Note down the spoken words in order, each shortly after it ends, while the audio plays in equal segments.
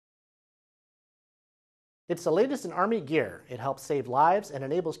It's the latest in Army gear. It helps save lives and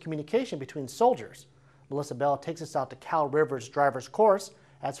enables communication between soldiers. Melissa Bell takes us out to Cal River's driver's course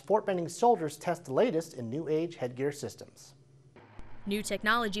as Fort Benning soldiers test the latest in new age headgear systems. New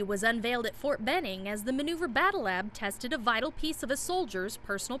technology was unveiled at Fort Benning as the Maneuver Battle Lab tested a vital piece of a soldier's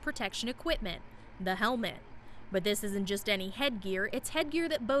personal protection equipment, the helmet. But this isn't just any headgear, it's headgear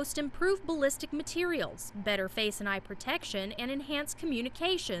that boasts improved ballistic materials, better face and eye protection, and enhanced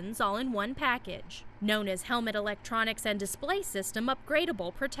communications all in one package. Known as Helmet Electronics and Display System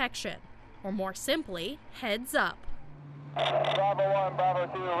Upgradable Protection. Or more simply, heads up. Bravo 1,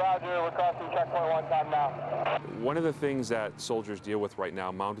 Bravo 2, roger, we're crossing checkpoint 1 time now. One of the things that soldiers deal with right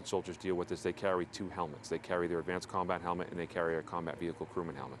now, mounted soldiers deal with, is they carry two helmets. They carry their advanced combat helmet and they carry a combat vehicle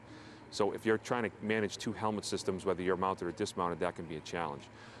crewman helmet. So if you're trying to manage two helmet systems, whether you're mounted or dismounted, that can be a challenge.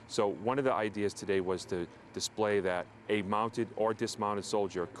 So one of the ideas today was to display that a mounted or dismounted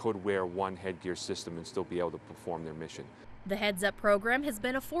soldier could wear one headgear system and still be able to perform their mission. The Heads Up program has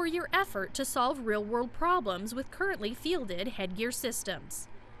been a 4-year effort to solve real-world problems with currently fielded headgear systems.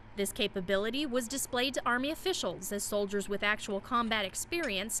 This capability was displayed to Army officials as soldiers with actual combat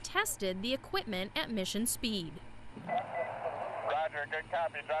experience tested the equipment at mission speed. Roger, good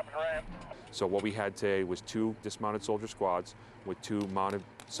copy, dropping ramp. So what we had today was two dismounted soldier squads with two mounted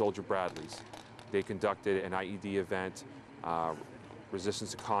soldier Bradleys. They conducted an IED event,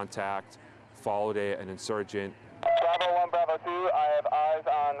 resistance to contact, followed an insurgent. Bravo 1, Bravo 2, I have eyes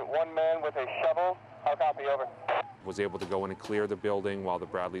on one man with a shovel. How copy, over. Was able to go in and clear the building while the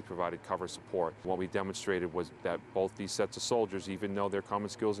Bradley provided cover support. What we demonstrated was that both these sets of soldiers, even though their common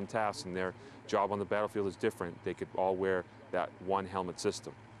skills and tasks and their job on the battlefield is different, they could all wear that one helmet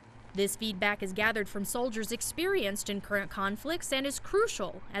system. This feedback is gathered from soldiers experienced in current conflicts and is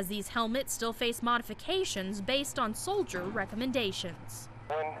crucial as these helmets still face modifications based on soldier recommendations.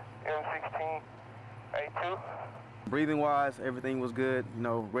 Win M16, A2. Breathing wise, everything was good,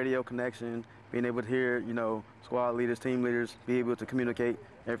 radio connection, being able to hear, squad leaders, team leaders, be able to communicate,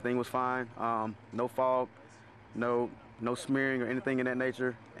 everything was fine. No fog, no smearing or anything in that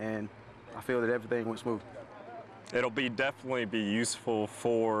nature, and I feel that everything went smooth. It'll definitely be useful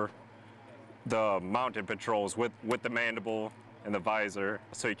for the mounted patrols with the mandible and the visor,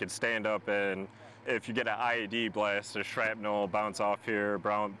 so you can stand up and if you get an IED blast, the shrapnel bounce off here,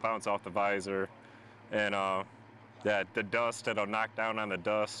 bounce off the visor, and the dust, it'll knock down on the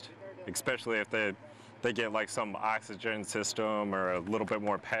dust, especially if they get like some oxygen system or a little bit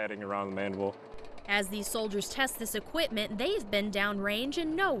more padding around the mandible. As these soldiers test this equipment, they've been downrange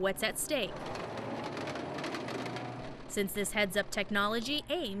and know what's at stake. Since this heads-up technology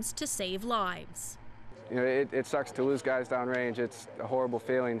aims to save lives. It sucks to lose guys downrange. It's a horrible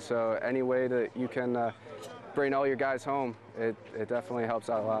feeling, so any way that you can bring all your guys home, it definitely helps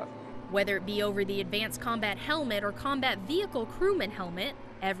out a lot. Whether it be over the advanced combat helmet or combat vehicle crewman helmet,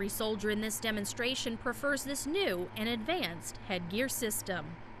 every soldier in this demonstration prefers this new and advanced headgear system.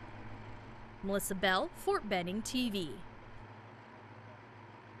 Melissa Bell, Fort Benning TV.